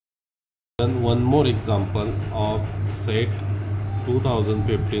And one more example of set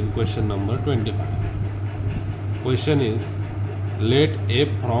 2015 question number 25. Question is, let f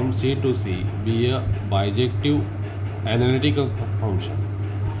from C to C be a bijective analytical function.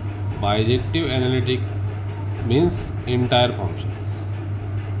 Bijective analytic means entire functions.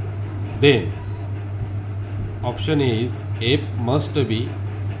 Then option A is f must be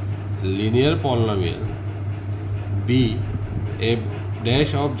linear polynomial. B, f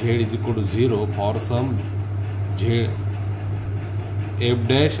dash of z is equal to 0 for some z. F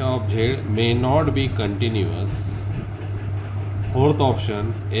dash of z may not be continuous. Fourth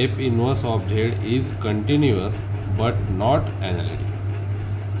option, f inverse of z is continuous but not analytic.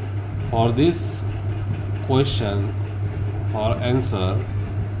 For this question, for answer,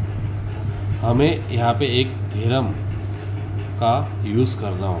 हमें यहाँ पे एक theorem का use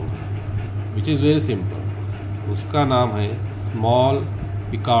करना होगा, which is very simple. उसका नाम है स्मॉल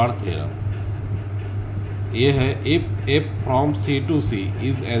पिकार्ड थ्योरम. ये है if F from C to C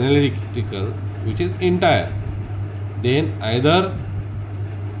is analytical which is entire, then either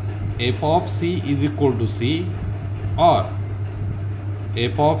F of C is equal to सी और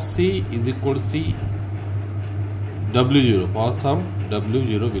F of C is equal to C w0 for some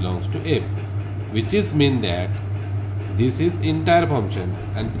w0 belongs to f, which is mean that this is entire function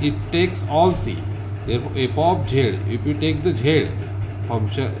and it takes all c. Therefore f of z, if you take the z,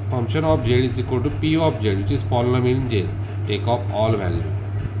 function of z is equal to p of z, which is polynomial in z, take off all value.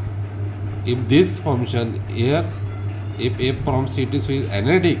 If this function here, if f from c to c is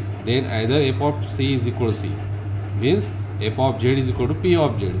analytic, then either f of c is equal to c, means f of z is equal to p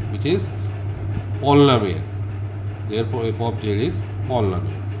of z, which is polynomial. Therefore f of z is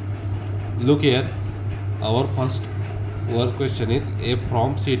polynomial. Look here, our first work question is f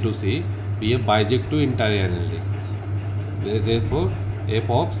from c to c be a bijective entire analytic. Therefore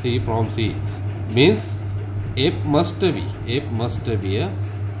f of c from c means f must be a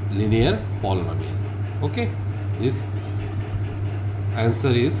linear polynomial. Okay, this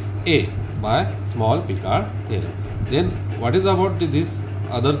answer is A by small Picard theorem. Then what is about this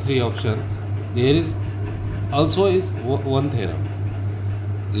other three option? There is also is one theorem.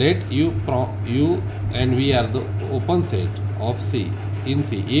 Let u and v are the open set of C in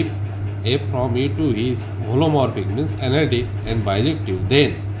C. If f from u to v is holomorphic, means analytic and bijective,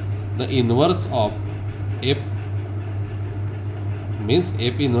 then the inverse of f means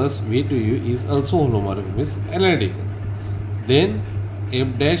f inverse v to u is also holomorphic, means analytical. Then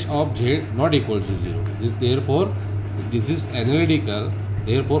f dash of z not equal to 0. Therefore this is analytical.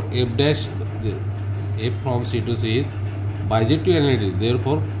 Therefore f dash, f from C to C is bijective analytic.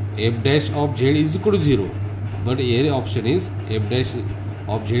 Therefore f dash of z is equal to 0. But here option is f dash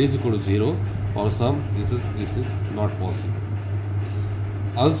of z is equal to 0. For some this is not possible.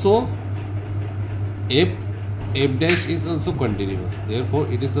 Also f dash is also continuous. Therefore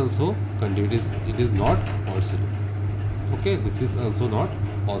it is also continuous. It is not possible. Okay, this is also not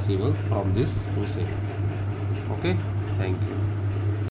possible from this to say. Okay, thank you.